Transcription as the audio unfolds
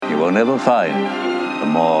You will never find a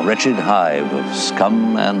more wretched hive of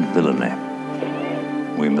scum and villainy.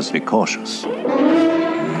 We must be cautious.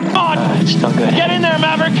 Oh, it's no good. Get in there,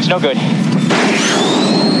 Maverick. It's no good.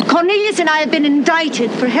 Cornelius and I have been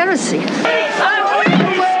indicted for heresy.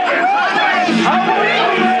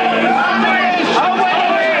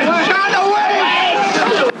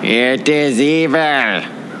 It is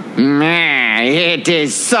evil. It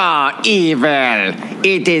is so evil.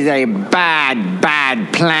 It is a bad,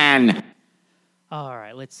 bad plan. All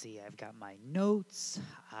right, let's see. I've got my notes.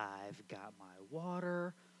 I've got my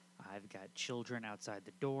water. I've got children outside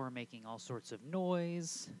the door making all sorts of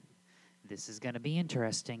noise. This is going to be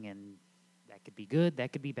interesting, and that could be good,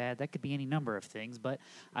 that could be bad, that could be any number of things. But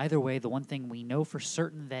either way, the one thing we know for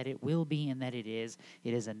certain that it will be and that it is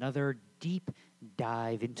another deep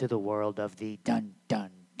dive into the world of the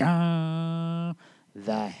dun-dun-dun,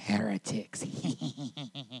 the heretics.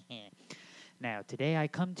 Now, today I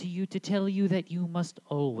come to you to tell you that you must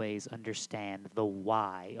always understand the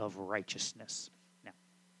why of righteousness. Now,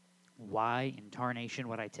 why in tarnation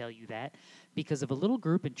would I tell you that? Because of a little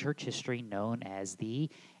group in church history known as the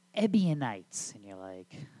Ebionites. And you're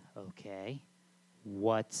like, okay,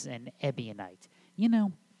 what's an Ebionite? You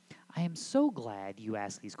know, I am so glad you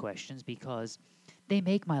ask these questions because they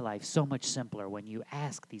make my life so much simpler when you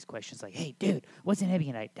ask these questions like, hey, dude, what's an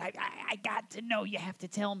Ebionite? I got to know. You have to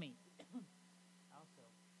tell me.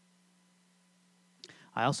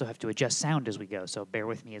 I also have to adjust sound as we go, so bear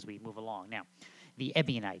with me as we move along. Now, the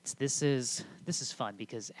Ebionites, this is fun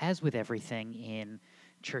because as with everything in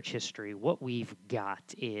church history, what we've got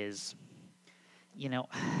is, you know,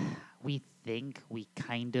 we think we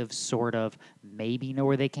kind of, sort of, maybe know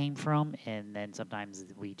where they came from, and then sometimes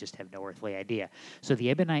we just have no earthly idea. So the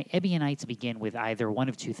Ebionites begin with either one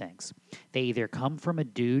of two things. They either come from a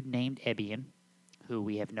dude named Ebion, who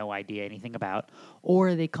we have no idea anything about,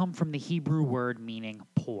 or they come from the Hebrew word meaning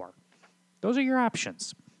poor. Those are your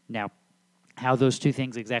options. Now, how those two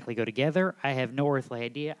things exactly go together, I have no earthly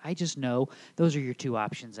idea. I just know those are your two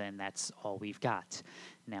options, and that's all we've got.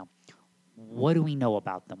 Now, what do we know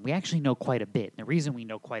about them? We actually know quite a bit. And the reason we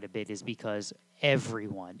know quite a bit is because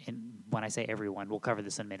everyone, and when I say everyone, we'll cover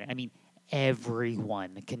this in a minute, I mean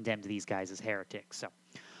everyone condemned these guys as heretics. So,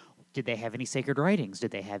 did they have any sacred writings?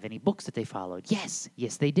 Did they have any books that they followed? Yes,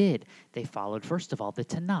 they did. They followed, first of all, the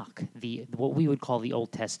Tanakh, what we would call the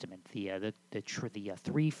Old Testament, the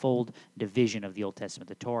threefold division of the Old Testament: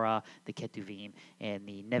 the Torah, the Ketuvim, and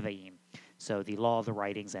the Nevi'im. So the law, the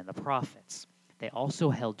writings, and the prophets. They also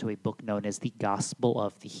held to a book known as the Gospel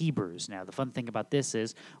of the Hebrews. Now, the fun thing about this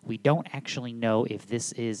is we don't actually know if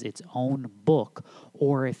this is its own book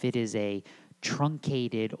or if it is a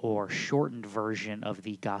truncated or shortened version of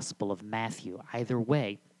the Gospel of Matthew. Either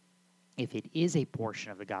way, if it is a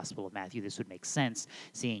portion of the Gospel of Matthew, this would make sense,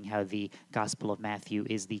 seeing how the Gospel of Matthew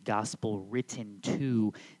is the gospel written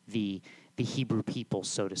to the Hebrew people,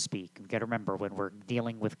 so to speak. You've got to remember, when we're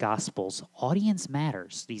dealing with Gospels, audience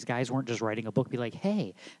matters. These guys weren't just writing a book, be like,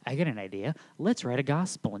 hey, I got an idea, let's write a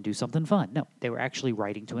gospel and do something fun. No, they were actually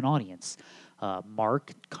writing to an audience.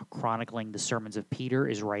 Mark, chronicling the sermons of Peter,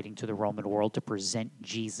 is writing to the Roman world to present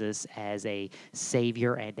Jesus as a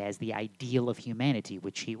savior and as the ideal of humanity,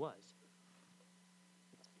 which he was.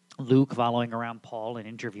 Luke, following around Paul and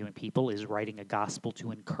interviewing people, is writing a gospel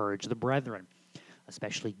to encourage the brethren,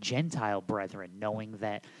 especially Gentile brethren, knowing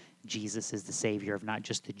that Jesus is the Savior of not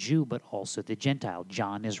just the Jew, but also the Gentile.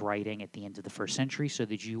 John is writing at the end of the first century so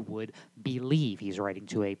that you would believe. He's writing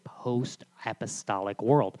to a post-apostolic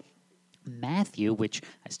world. Matthew, which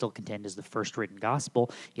I still contend is the first written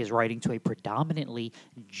gospel, is writing to a predominantly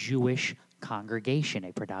Jewish congregation,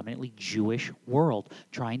 a predominantly Jewish world,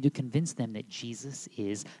 trying to convince them that Jesus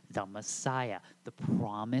is the Messiah, the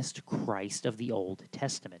promised Christ of the Old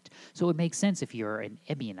Testament. So it makes sense if you're an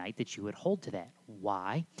Ebionite that you would hold to that.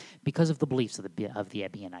 Why? Because of the beliefs of the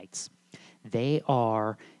Ebionites. They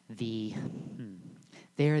are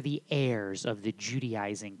they're the heirs of the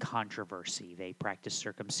Judaizing controversy. They practiced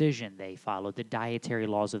circumcision. They followed the dietary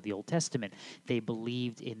laws of the Old Testament. They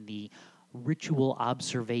believed in the ritual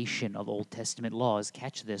observation of Old Testament laws,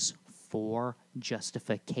 catch this, for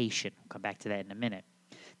justification. I'll come back to that in a minute.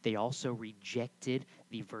 They also rejected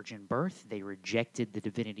the virgin birth, they rejected the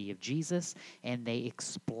divinity of Jesus, and they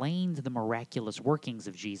explained the miraculous workings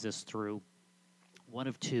of Jesus through one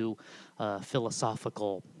of two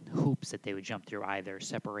philosophical hoops that they would jump through, either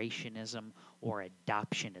separationism or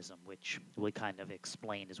adoptionism, which we'll kind of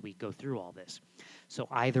explain as we go through all this. So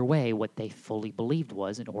either way, what they fully believed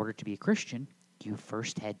was, in order to be a Christian, you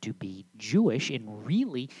first had to be Jewish, and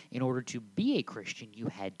really, in order to be a Christian, you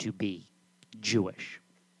had to be Jewish.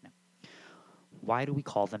 Now, Why do we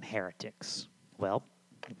call them heretics? Well,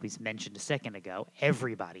 we mentioned a second ago,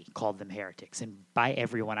 everybody called them heretics. And by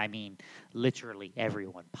everyone, I mean literally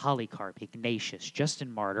everyone. Polycarp, Ignatius,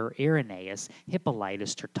 Justin Martyr, Irenaeus,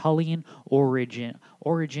 Hippolytus, Tertullian, Origen,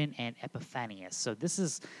 and Epiphanius. So this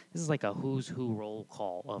is like a who's who roll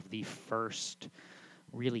call of the first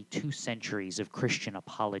really 2 centuries of Christian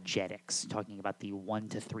apologetics, talking about the 1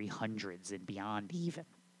 to 300s and beyond even.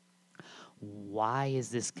 Why is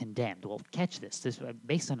this condemned? Well, catch this.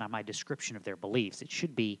 Based on my description of their beliefs, it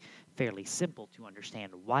should be fairly simple to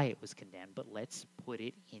understand why it was condemned, but let's put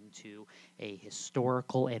it into a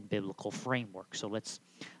historical and biblical framework. So let's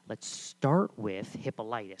start with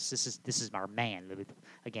Hippolytus. This is our man.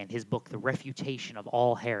 Again, his book, The Refutation of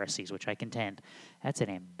All Heresies, which I contend that's an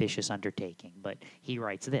ambitious undertaking, but he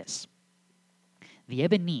writes this. The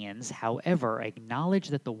Ebineans, however, acknowledge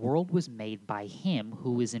that the world was made by him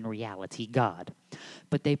who is in reality God.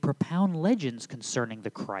 But they propound legends concerning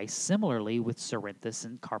the Christ similarly with Cerinthus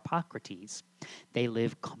and Carpocrates. They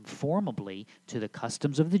live conformably to the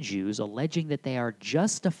customs of the Jews, alleging that they are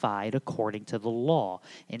justified according to the law,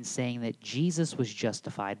 and saying that Jesus was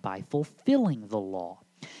justified by fulfilling the law.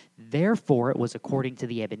 Therefore, it was according to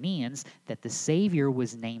the Ebineans that the Savior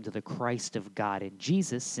was named the Christ of God in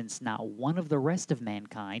Jesus, since not one of the rest of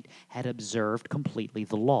mankind had observed completely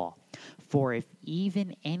the law. For if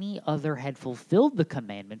even any other had fulfilled the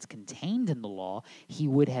commandments contained in the law, he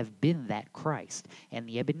would have been that Christ. And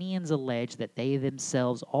the Ebineans allege that they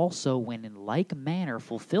themselves also, when in like manner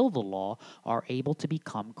fulfill the law, are able to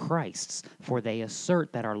become Christs. For they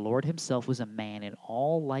assert that our Lord himself was a man in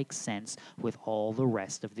all like sense with all the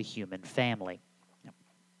rest of the human family.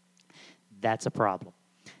 That's a problem.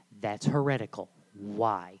 That's heretical.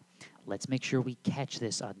 Why? Let's make sure we catch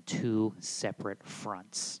this on 2 separate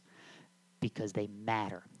fronts, because they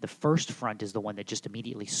matter. The first front is the one that just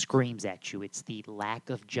immediately screams at you. It's the lack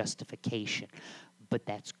of justification. But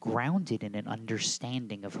that's grounded in an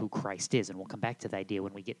understanding of who Christ is. And we'll come back to the idea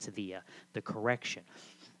when we get to the correction.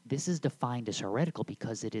 This is defined as heretical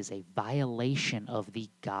because it is a violation of the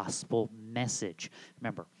gospel message.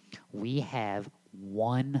 Remember, we have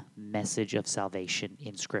one message of salvation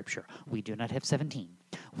in Scripture. We do not have 17.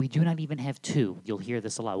 We do not even have 2. You'll hear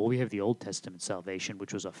this a lot. Well, we have the Old Testament salvation,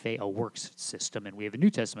 which was a works system, and we have a New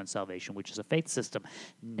Testament salvation, which is a faith system.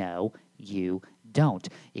 No, you don't.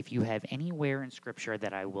 If you have anywhere in Scripture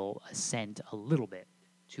that I will ascend a little bit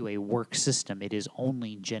to a work system, it is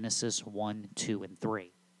only Genesis 1, 2, and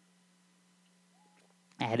 3.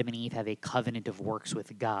 Adam and Eve have a covenant of works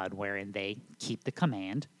with God wherein they keep the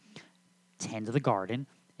command, tend to the garden,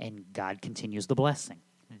 and God continues the blessing.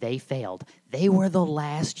 They failed. They were the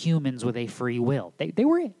last humans with a free will. They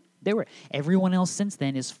were it. They were. Everyone else since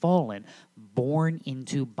then is fallen, born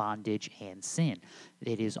into bondage and sin.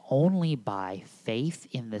 It is only by faith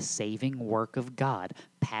in the saving work of God,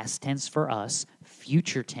 past tense for us,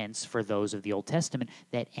 future tense for those of the Old Testament,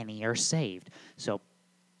 that any are saved. So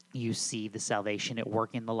you see the salvation at work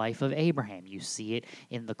in the life of Abraham. You see it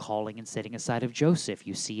in the calling and setting aside of Joseph.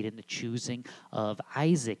 You see it in the choosing of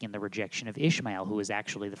Isaac and the rejection of Ishmael, who is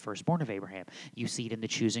actually the firstborn of Abraham. You see it in the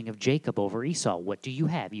choosing of Jacob over Esau. What do you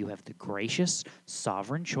have? You have the gracious,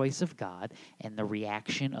 sovereign choice of God and the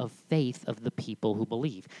reaction of faith of the people who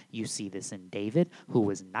believe. You see this in David, who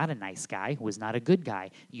was not a nice guy, who was not a good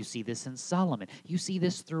guy. You see this in Solomon. You see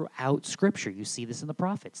this throughout Scripture. You see this in the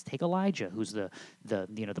prophets. Take Elijah, who's the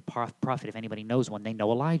prophet. If anybody knows one, they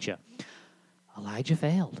know Elijah. Elijah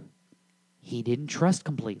failed. He didn't trust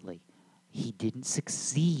completely. He didn't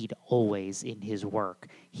succeed always in his work.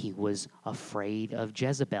 He was afraid of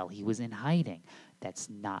Jezebel. He was in hiding. That's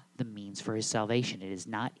not the means for his salvation. It is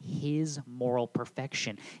not his moral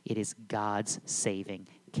perfection. It is God's saving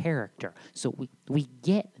character. So we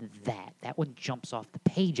get that. That one jumps off the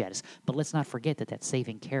page at us. But let's not forget that that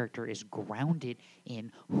saving character is grounded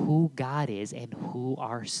in who God is and who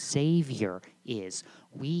our Savior is.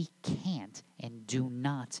 We can't and do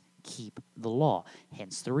not keep the law.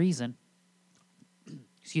 Hence the reason,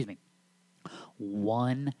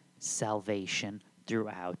 one salvation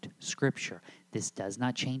throughout Scripture. This does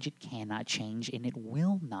not change, it cannot change, and it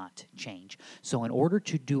will not change. So in order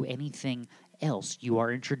to do anything else, you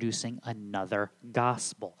are introducing another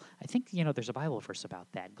gospel. I think, there's a Bible verse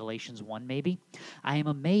about that. Galatians 1, maybe. I am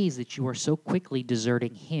amazed that you are so quickly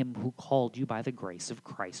deserting him who called you by the grace of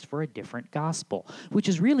Christ for a different gospel, which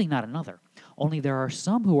is really not another. Only there are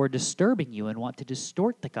some who are disturbing you and want to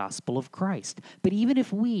distort the gospel of Christ. But even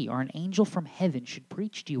if we or an angel from heaven should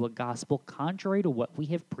preach to you a gospel contrary to what we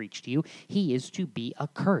have preached to you, he is to be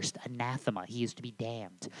accursed, anathema. He is to be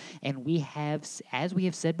damned. And we have, as we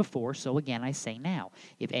have said before, so again I say now,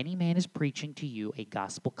 if any man is preaching to you a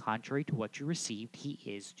gospel contrary to what you received, he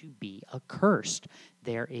is to be accursed.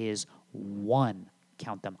 There is one,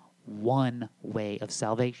 count them, one way of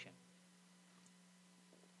salvation.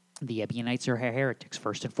 The Ebionites are heretics,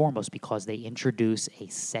 first and foremost, because they introduce a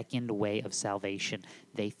second way of salvation.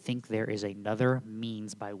 They think there is another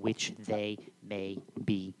means by which they may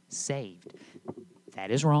be saved.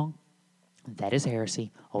 That is wrong. That is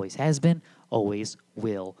heresy. Always has been, always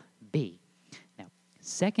will be. Now,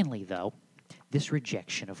 secondly, though, this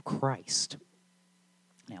rejection of Christ.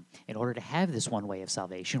 Now, in order to have this one way of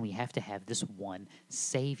salvation, we have to have this one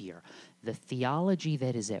Savior. The theology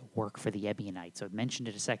that is at work for the Ebionites, I mentioned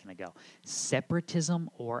it a second ago, separatism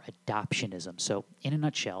or adoptionism. So, in a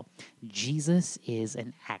nutshell, Jesus is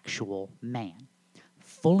an actual man,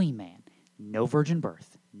 fully man, no virgin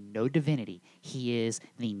birth, no divinity. He is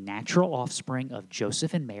the natural offspring of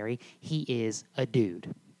Joseph and Mary. He is a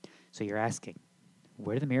dude. So you're asking,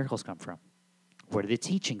 where do the miracles come from? Where do the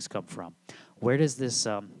teachings come from? Where does this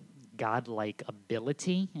godlike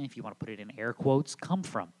ability, if you want to put it in air quotes, come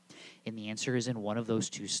from? And the answer is in one of those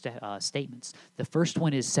two statements. The first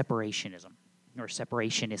one is separationism, or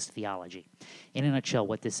separationist theology. In a nutshell,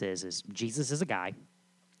 what this is Jesus is a guy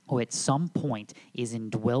who at some point is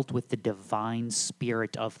indwelt with the divine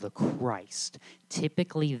spirit of the Christ.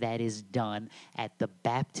 Typically, that is done at the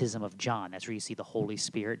baptism of John. That's where you see the Holy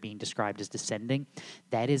Spirit being described as descending.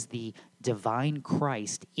 That is the divine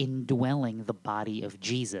Christ indwelling the body of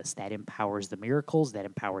Jesus. That empowers the miracles, that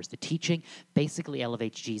empowers the teaching, basically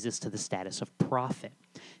elevates Jesus to the status of prophet.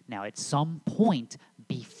 Now, at some point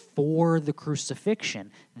before the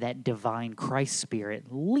crucifixion, that divine Christ spirit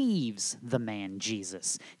leaves the man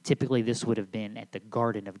Jesus. Typically, this would have been at the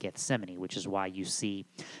Garden of Gethsemane, which is why you see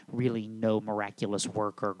really no miraculous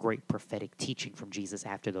work or great prophetic teaching from Jesus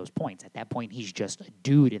after those points. At that point, he's just a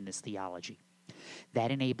dude in this theology.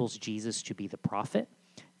 That enables Jesus to be the prophet,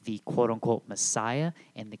 the quote-unquote Messiah,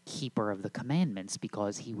 and the keeper of the commandments,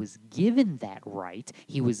 because he was given that right.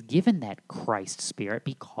 He was given that Christ spirit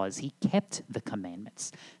because he kept the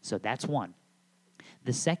commandments. So that's one.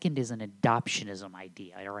 The second is an adoptionism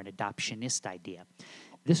idea, or an adoptionist idea.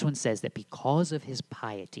 This one says that because of his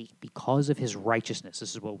piety, because of his righteousness,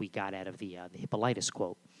 this is what we got out of the Hippolytus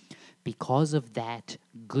quote, because of that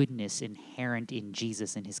goodness inherent in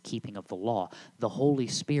Jesus and his keeping of the law, the Holy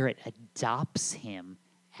Spirit adopts him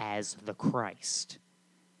as the Christ.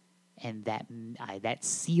 And that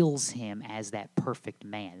seals him as that perfect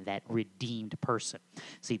man, that redeemed person.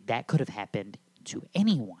 See, that could have happened to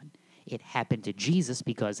anyone. It happened to Jesus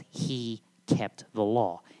because he kept the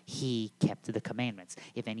law. He kept the commandments.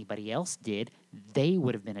 If anybody else did, they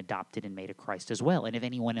would have been adopted and made a Christ as well. And if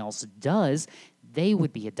anyone else does, they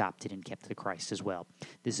would be adopted and kept the Christ as well.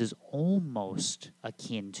 This is almost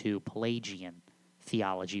akin to Pelagian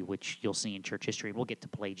theology, which you'll see in church history. We'll get to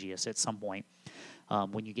Pelagius at some point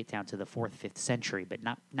when you get down to the 4th, 5th century, but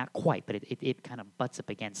not quite, but it kind of butts up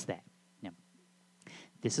against that. Now,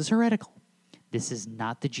 this is heretical. This is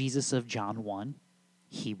not the Jesus of John 1,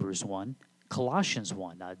 Hebrews 1, Colossians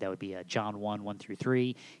 1. That would be John 1, 1 through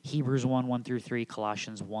 3, Hebrews 1, 1 through 3,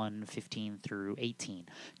 Colossians 1, 15 through 18,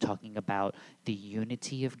 talking about the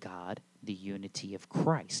unity of God, the unity of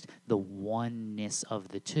Christ, the oneness of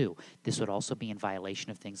the two. This would also be in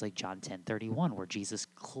violation of things like John 10:31, where Jesus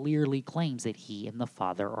clearly claims that he and the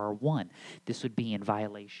Father are one. This would be in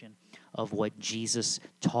violation of what Jesus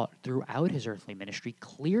taught throughout his earthly ministry,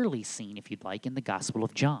 clearly seen, if you'd like, in the Gospel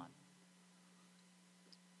of John.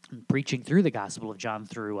 Preaching through the Gospel of John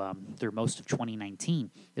through most of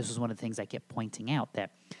 2019, this was one of the things I kept pointing out,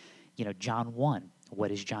 that, John 1,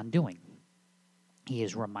 what is John doing? He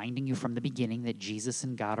is reminding you from the beginning that Jesus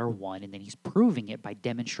and God are one, and then he's proving it by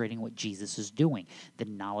demonstrating what Jesus is doing, the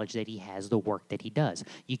knowledge that he has, the work that he does.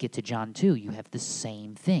 You get to John 2, you have the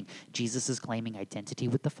same thing. Jesus is claiming identity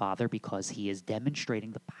with the Father because he is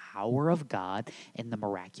demonstrating the power of God and the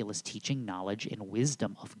miraculous teaching, knowledge, and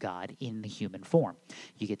wisdom of God in the human form.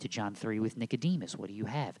 You get to John 3 with Nicodemus. What do you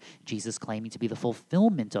have? Jesus claiming to be the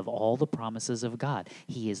fulfillment of all the promises of God.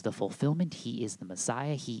 He is the fulfillment. He is the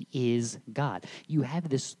Messiah. He is God. You have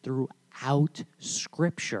this throughout throughout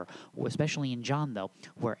Scripture, especially in John, though,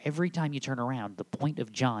 where every time you turn around, the point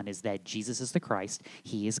of John is that Jesus is the Christ,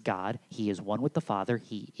 he is God, he is one with the Father,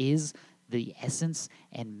 he is the essence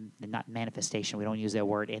and not manifestation, we don't use that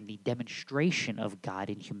word, and the demonstration of God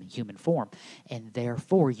in human form. And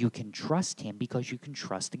therefore, you can trust him because you can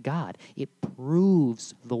trust God. It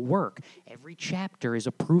proves the work. Every chapter is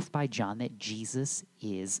a proof by John that Jesus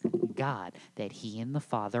is God, that he and the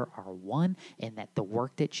Father are one, and that the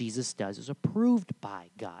work that Jesus does is approved by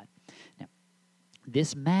God. Now,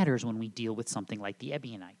 this matters when we deal with something like the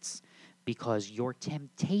Ebionites, because your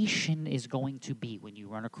temptation is going to be when you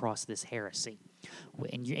run across this heresy,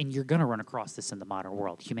 and you're going to run across this in the modern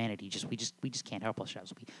world. Humanity we just can't help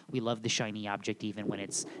ourselves. We love the shiny object even when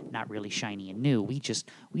it's not really shiny and new. We just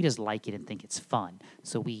like it and think it's fun.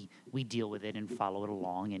 So we deal with it and follow it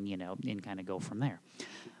along, and kind of go from there.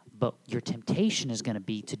 But your temptation is going to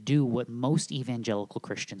be to do what most evangelical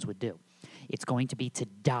Christians would do. It's going to be to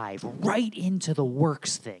dive right into the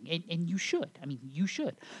works thing. And you should. I mean, you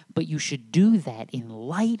should. But you should do that in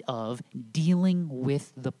light of dealing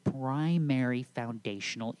with the primary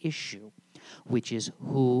foundational issue, which is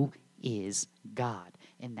who is God.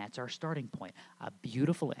 And that's our starting point. A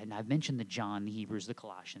beautiful, and I've mentioned the John, the Hebrews, the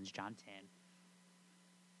Colossians, John 10.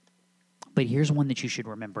 But here's one that you should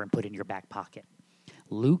remember and put in your back pocket.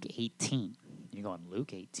 Luke 18. You're going,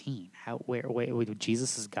 Luke 18? Where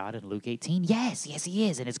Jesus is God in Luke 18? Yes, he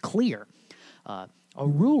is, and it's clear. A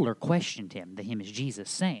ruler questioned him, the him is Jesus,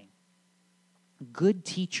 saying, "Good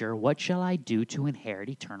teacher, what shall I do to inherit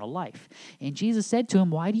eternal life?" And Jesus said to him,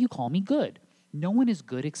 "Why do you call me good? No one is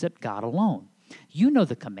good except God alone. You know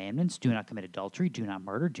the commandments: do not commit adultery, do not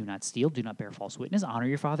murder, do not steal, do not bear false witness, honor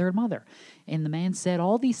your father and mother." And the man said,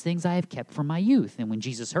 "All these things I have kept from my youth." And when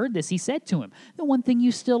Jesus heard this, he said to him, "The one thing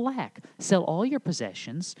you still lack: sell all your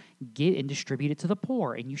possessions, get and distribute it to the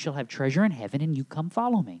poor, and you shall have treasure in heaven, and you come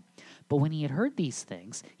follow me." But when he had heard these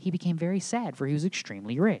things, he became very sad, for he was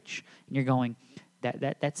extremely rich. And you're going,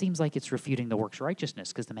 that seems like it's refuting the works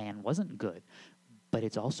righteousness, because the man wasn't good. But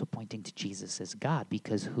it's also pointing to Jesus as God,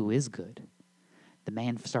 because who is good? The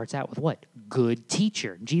man starts out with what? Good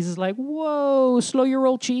teacher. Jesus is like, whoa, slow your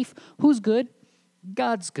roll, chief. Who's good?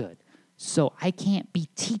 God's good. So I can't be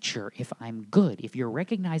teacher if I'm good. If you're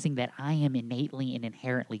recognizing that I am innately and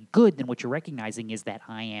inherently good, then what you're recognizing is that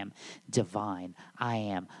I am divine. I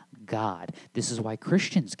am God. This is why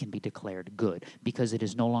Christians can be declared good, because it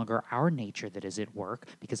is no longer our nature that is at work,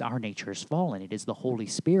 because our nature is fallen. It is the Holy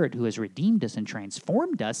Spirit who has redeemed us and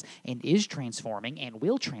transformed us and is transforming and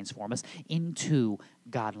will transform us into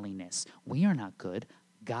godliness. We are not good.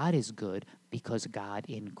 God is good, because God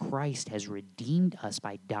in Christ has redeemed us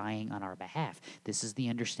by dying on our behalf. This is the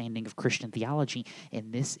understanding of Christian theology,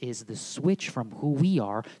 and this is the switch from who we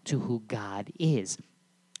are to who God is.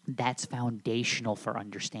 That's foundational for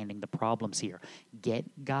understanding the problems here.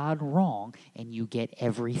 Get God wrong, and you get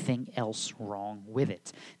everything else wrong with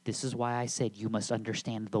it. This is why I said you must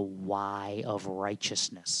understand the why of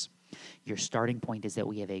righteousness. Your starting point is that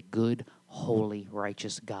we have a good, holy,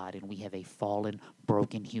 righteous God, and we have a fallen,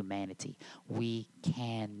 broken humanity. We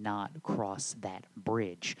cannot cross that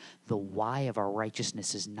bridge. The why of our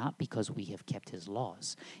righteousness is not because we have kept his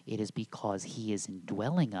laws. It is because he is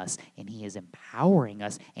indwelling us, and he is empowering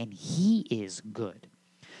us, and he is good.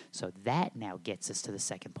 So that now gets us to the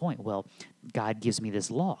second point. Well, God gives me this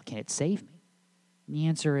law. Can it save me? And the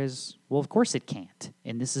answer is, well, of course it can't.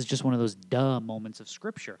 And this is just one of those duh moments of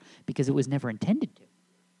Scripture, because it was never intended to.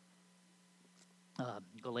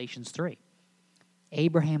 Galatians 3.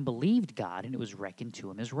 Abraham believed God, and it was reckoned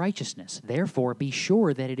to him as righteousness. Therefore, be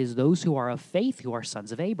sure that it is those who are of faith who are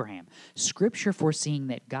sons of Abraham. Scripture, foreseeing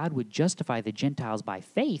that God would justify the Gentiles by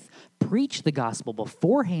faith, preached the gospel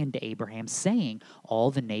beforehand to Abraham, saying,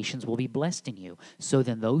 all the nations will be blessed in you. So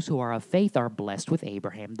then those who are of faith are blessed with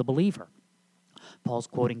Abraham the believer. Paul's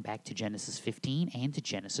quoting back to Genesis 15 and to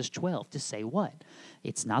Genesis 12 to say what?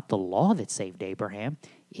 It's not the law that saved Abraham.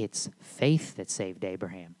 It's faith that saved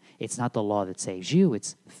Abraham. It's not the law that saves you.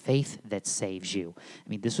 It's faith that saves you. I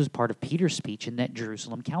mean, this was part of Peter's speech in that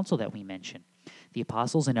Jerusalem council that we mentioned. The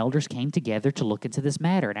apostles and elders came together to look into this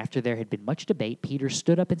matter, and after there had been much debate, Peter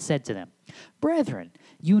stood up and said to them, "Brethren,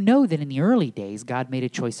 you know that in the early days God made a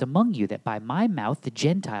choice among you that by my mouth the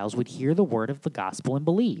Gentiles would hear the word of the gospel and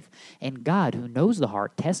believe. And God, who knows the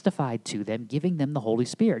heart, testified to them, giving them the Holy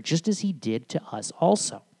Spirit, just as he did to us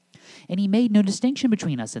also. And he made no distinction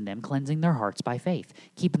between us and them, cleansing their hearts by faith.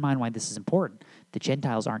 Keep in mind why this is important. The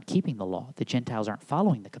Gentiles aren't keeping the law. The Gentiles aren't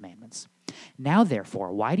following the commandments. Now,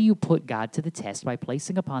 therefore, why do you put God to the test by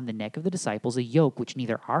placing upon the neck of the disciples a yoke which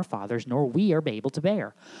neither our fathers nor we are able to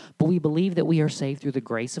bear? But we believe that we are saved through the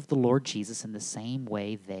grace of the Lord Jesus in the same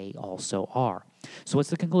way they also are. So what's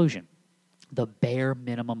the conclusion? The bare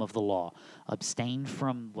minimum of the law. Abstain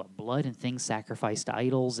from blood and things sacrificed to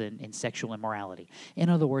idols and sexual immorality. In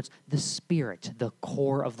other words, the spirit, the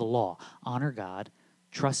core of the law. Honor God,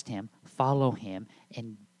 trust him, follow him,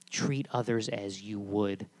 and treat others as you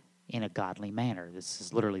would in a godly manner. This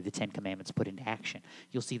is literally the Ten Commandments put into action.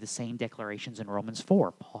 You'll see the same declarations in Romans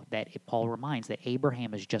 4. Paul reminds that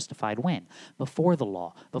Abraham is justified when? Before the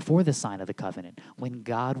law, before the sign of the covenant, when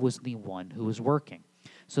God was the one who was working.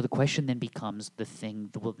 So the question then becomes the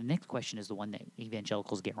next question is the one that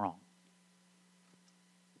evangelicals get wrong.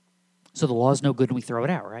 So the law is no good and we throw it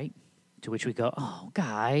out, right? To which we go, oh,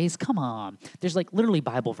 guys, come on. There's literally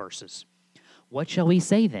Bible verses. What shall we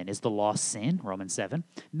say then? Is the law sin? Romans 7.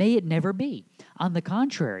 May it never be. On the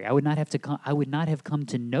contrary, I would not have come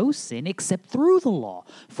to know sin except through the law.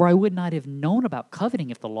 For I would not have known about coveting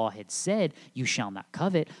if the law had said, you shall not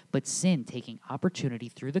covet. But sin, taking opportunity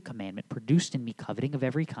through the commandment, produced in me coveting of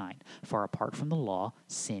every kind. For apart from the law,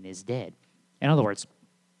 sin is dead. In other words,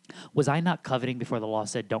 was I not coveting before the law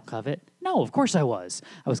said don't covet? No, of course I was.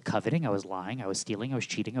 I was coveting, I was lying, I was stealing, I was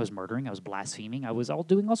cheating, I was murdering, I was blaspheming, I was all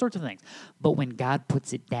doing all sorts of things. But when God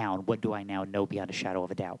puts it down, what do I now know beyond a shadow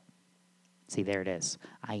of a doubt? See, there it is.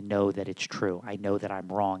 I know that it's true. I know that I'm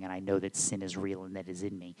wrong, and I know that sin is real and that is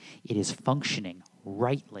in me. It is functioning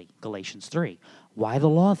rightly, Galatians 3. Why the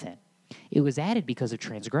law then? It was added because of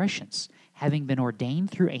transgressions, having been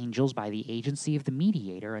ordained through angels by the agency of the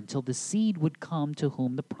mediator until the seed would come to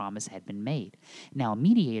whom the promise had been made. Now, a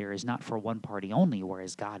mediator is not for one party only,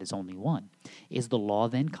 whereas God is only one. Is the law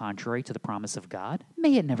then contrary to the promise of God?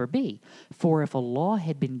 May it never be. For if a law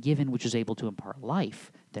had been given which is able to impart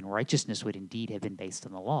life, then righteousness would indeed have been based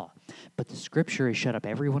on the law. But the Scripture has shut up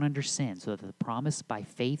everyone under sin, so that the promise by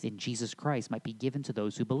faith in Jesus Christ might be given to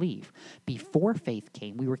those who believe. Before faith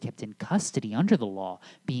came, we were kept in custody under the law,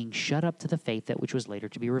 being shut up to the faith that which was later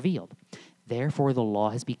to be revealed. Therefore the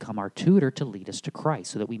law has become our tutor to lead us to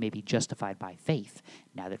Christ, so that we may be justified by faith.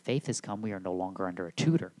 Now that faith has come, we are no longer under a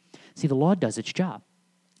tutor. See, the law does its job.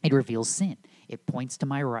 It reveals sin. It points to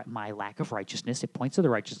my lack of righteousness. It points to the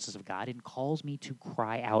righteousness of God and calls me to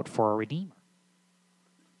cry out for a Redeemer.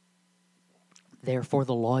 Therefore,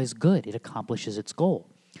 the law is good. It accomplishes its goal.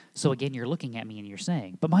 So again, you're looking at me and you're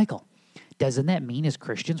saying, but Michael, doesn't that mean as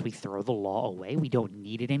Christians we throw the law away? We don't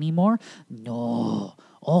need it anymore? No.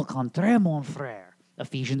 Au contraire, mon frère.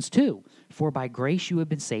 Ephesians 2, for by grace you have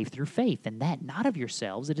been saved through faith, and that not of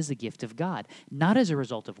yourselves, it is a gift of God, not as a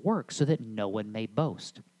result of works, so that no one may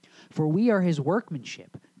boast. For we are his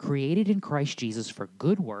workmanship, created in Christ Jesus for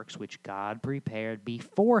good works, which God prepared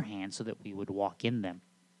beforehand so that we would walk in them.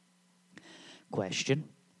 Question,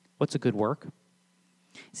 what's a good work?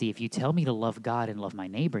 See, if you tell me to love God and love my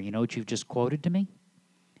neighbor, you know what you've just quoted to me?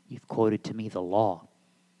 You've quoted to me the law.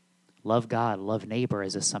 Love God, love neighbor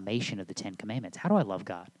as a summation of the Ten Commandments. How do I love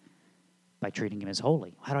God? By treating him as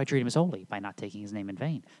holy. How do I treat him as holy? By not taking his name in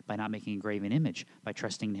vain, by not making a graven image, by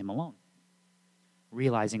trusting in him alone,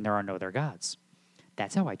 realizing there are no other gods.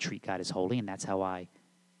 That's how I treat God as holy, and that's how I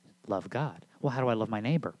love God. Well, how do I love my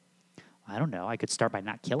neighbor? I don't know. I could start by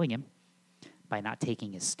not killing him, by not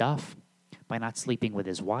taking his stuff, by not sleeping with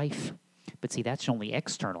his wife. But see, that's only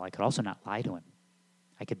external. I could also not lie to him.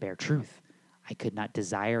 I could bear truth. I could not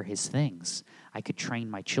desire his things. I could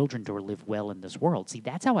train my children to live well in this world. See,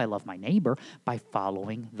 that's how I love my neighbor, by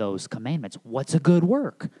following those commandments. What's a good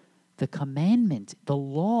work? The commandment, the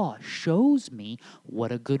law, shows me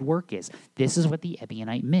what a good work is. This is what the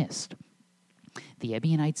Ebionite missed. The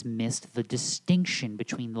Ebionites missed the distinction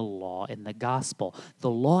between the law and the gospel. The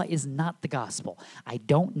law is not the gospel. I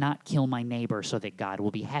don't not kill my neighbor so that God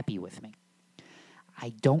will be happy with me.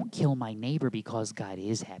 I don't kill my neighbor because God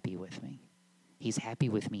is happy with me. He's happy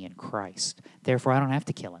with me in Christ. Therefore, I don't have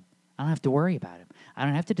to kill him. I don't have to worry about him. I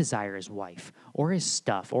don't have to desire his wife or his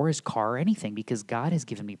stuff or his car or anything, because God has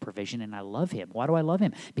given me provision and I love him. Why do I love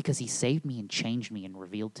him? Because he saved me and changed me and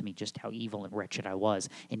revealed to me just how evil and wretched I was,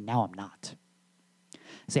 and now I'm not.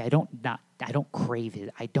 See, I don't crave it.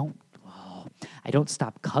 I don't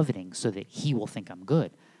stop coveting so that he will think I'm good.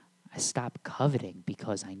 I stop coveting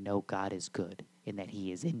because I know God is good and that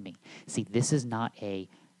he is in me. See, this is not a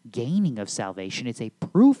gaining of salvation. It's a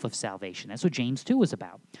proof of salvation. That's what James 2 is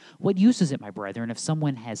about. What use is it, my brethren, if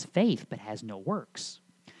someone has faith but has no works?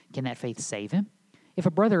 Can that faith save him? If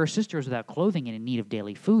a brother or sister is without clothing and in need of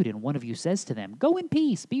daily food, and one of you says to them, "Go in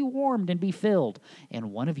peace, be warmed and be filled,"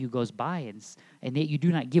 and one of you goes by and yet you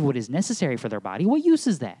do not give what is necessary for their body, what use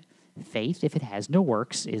is that? Faith, if it has no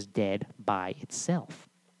works, is dead by itself.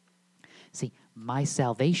 See, my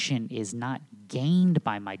salvation is not gained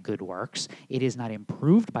by my good works. It is not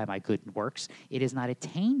improved by my good works. It is not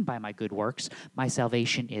attained by my good works. My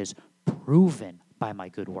salvation is proven by my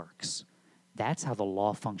good works. That's how the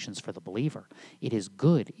law functions for the believer. It is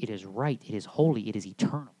good, it is right, it is holy, it is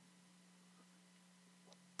eternal.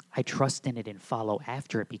 I trust in it and follow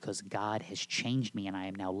after it because God has changed me and I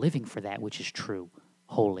am now living for that which is true,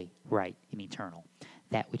 holy, right, and eternal.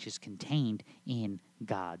 That which is contained in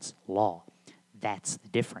God's law. That's the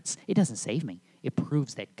difference. It doesn't save me. It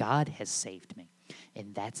proves that God has saved me.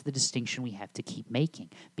 And that's the distinction we have to keep making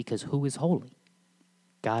because who is holy?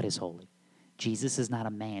 God is holy. Jesus is not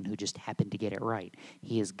a man who just happened to get it right.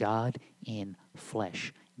 He is God in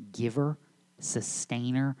flesh, giver,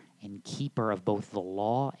 sustainer, and keeper of both the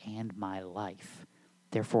law and my life.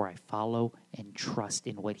 Therefore, I follow and trust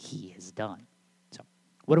in what he has done. So,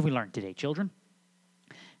 what have we learned today, children?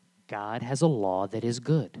 God has a law that is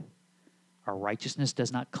good. Our righteousness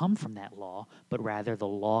does not come from that law, but rather the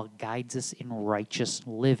law guides us in righteous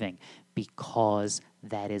living because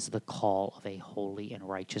that is the call of a holy and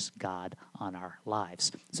righteous God on our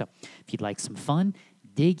lives. So if you'd like some fun,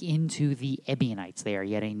 dig into the Ebionites. They are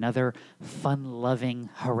yet another fun-loving,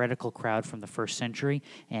 heretical crowd from the first century.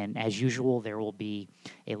 And as usual, there will be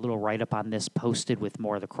a little write-up on this posted with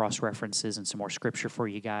more of the cross-references and some more scripture for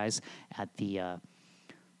you guys at the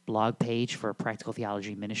blog page for Practical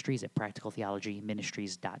Theology Ministries at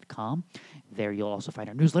practicaltheologyministries.com. There you'll also find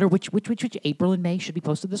our newsletter, which April and May should be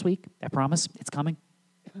posted this week. I promise it's coming.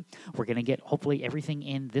 We're going to get hopefully everything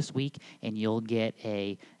in this week, and you'll get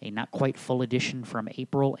a not quite full edition from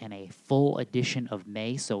April and a full edition of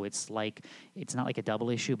May. So it's not like a double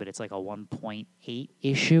issue, but it's like a 1.8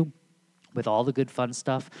 issue. With all the good fun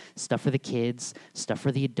stuff for the kids, stuff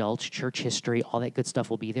for the adults, church history, all that good stuff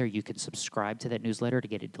will be there. You can subscribe to that newsletter to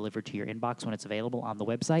get it delivered to your inbox when it's available on the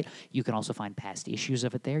website. You can also find past issues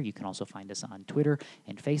of it there. You can also find us on Twitter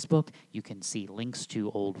and Facebook. You can see links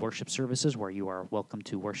to old worship services where you are welcome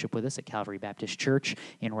to worship with us at Calvary Baptist Church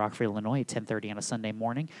in Rockford, Illinois at 10:30 on a Sunday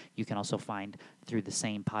morning. You can also find through the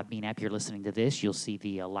same Podbean app you're listening to this, you'll see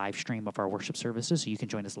the live stream of our worship services, so you can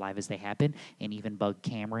join us live as they happen and even bug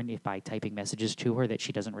Cameron if by typing messages to her that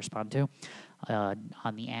she doesn't respond to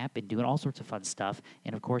on the app and doing all sorts of fun stuff.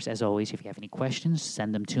 And of course, as always, if you have any questions,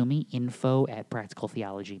 send them to me,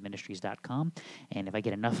 info@practicaltheologyministries.com. And if I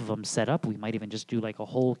get enough of them set up, we might even just do like a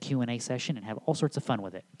whole Q&A session and have all sorts of fun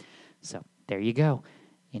with it. So there you go.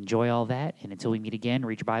 Enjoy all that. And until we meet again,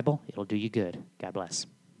 read your Bible. It'll do you good. God bless.